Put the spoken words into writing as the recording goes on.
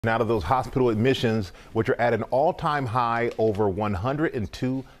Now to those hospital admissions, which are at an all-time high, over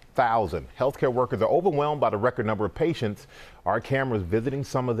 102,000. Healthcare workers are overwhelmed by the record number of patients. Our cameras visiting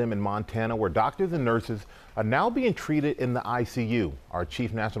some of them in Montana, where doctors and nurses are now being treated in the ICU. Our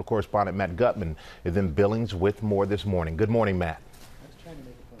chief national correspondent, Matt Gutman, is in Billings with more this morning. Good morning, Matt.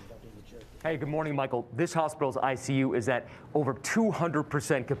 Hey, good morning, Michael. This hospital's ICU is at over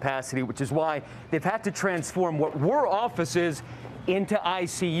 200% capacity, which is why they've had to transform what were offices into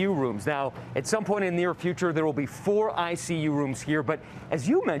ICU rooms. Now, at some point in the near future, there will be 4 ICU rooms here. But as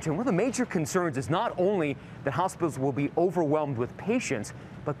you mentioned, one of the major concerns is not only that hospitals will be overwhelmed with patients,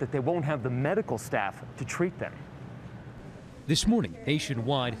 but that they won't have the medical staff to treat them. This morning,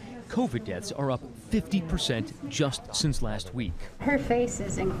 nationwide, COVID deaths are up 50% just since last week. Her face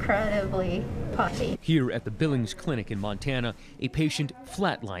is incredibly puffy. Here at the Billings Clinic in Montana, a patient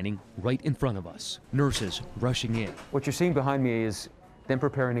flatlining right in front of us. Nurses rushing in. What you're seeing behind me is them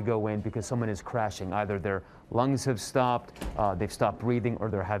preparing to go in because someone is crashing. Either their lungs have stopped, they've stopped breathing, or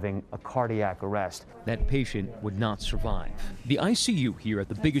they're having a cardiac arrest. That patient would not survive. The ICU here at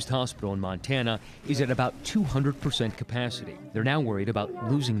the biggest hospital in Montana is at about 200% capacity. They're now worried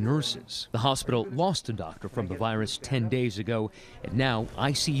about losing nurses. The hospital lost a doctor from the virus 10 days ago, and now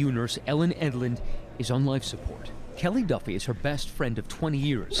ICU nurse Ellen Edlund is on life support. Kelly Duffy is her best friend of 20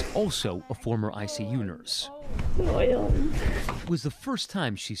 years, also a former ICU nurse. It was the first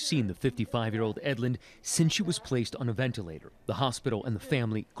time she's seen the 55-year-old Edlund since she was placed on a ventilator. The hospital and the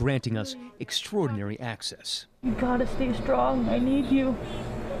family granting us extraordinary access. You gotta stay strong. I need you.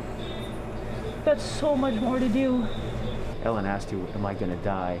 That's so much more to do. Ellen asked you, am I going to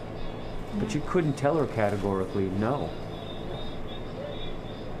die? But you couldn't tell her categorically no.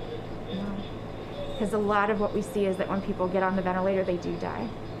 Because a lot of what we see is that when people get on the ventilator, they do die.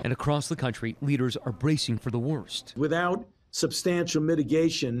 And across the country, leaders are bracing for the worst. Without substantial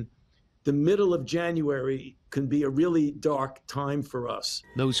mitigation, the middle of January can be a really dark time for us.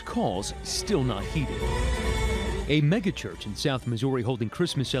 Those calls still not heeded. A megachurch in South Missouri holding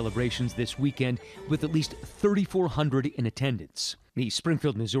Christmas celebrations this weekend with at least 3,400 in attendance. The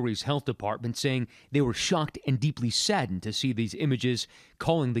Springfield, Missouri's health department saying they were shocked and deeply saddened to see these images,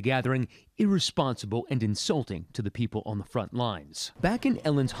 calling the gathering irresponsible and insulting to the people on the front lines. Back in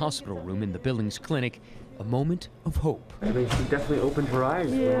Ellen's hospital room in the Billings Clinic, a moment of hope. I mean, she definitely opened her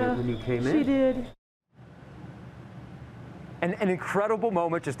eyes when you came in. She did. An incredible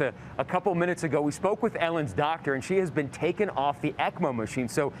moment just a couple minutes ago. We spoke with Ellen's doctor, and she has been taken off the ECMO machine.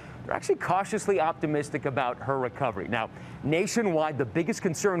 So they're actually cautiously optimistic about her recovery. Now, nationwide, the biggest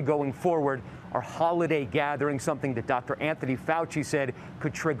concern going forward are holiday gatherings, something that Dr. Anthony Fauci said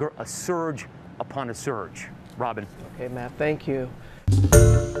could trigger a surge upon a surge. Robin. Okay, Matt, thank you.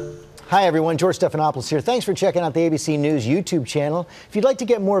 Hi, everyone. George Stephanopoulos here. Thanks for checking out the ABC News YouTube channel. If you'd like to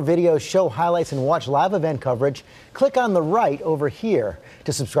get more videos, show highlights, and watch live event coverage, click on the right over here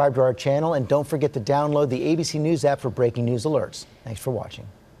to subscribe to our channel. And don't forget to download the ABC News app for breaking news alerts. Thanks for watching.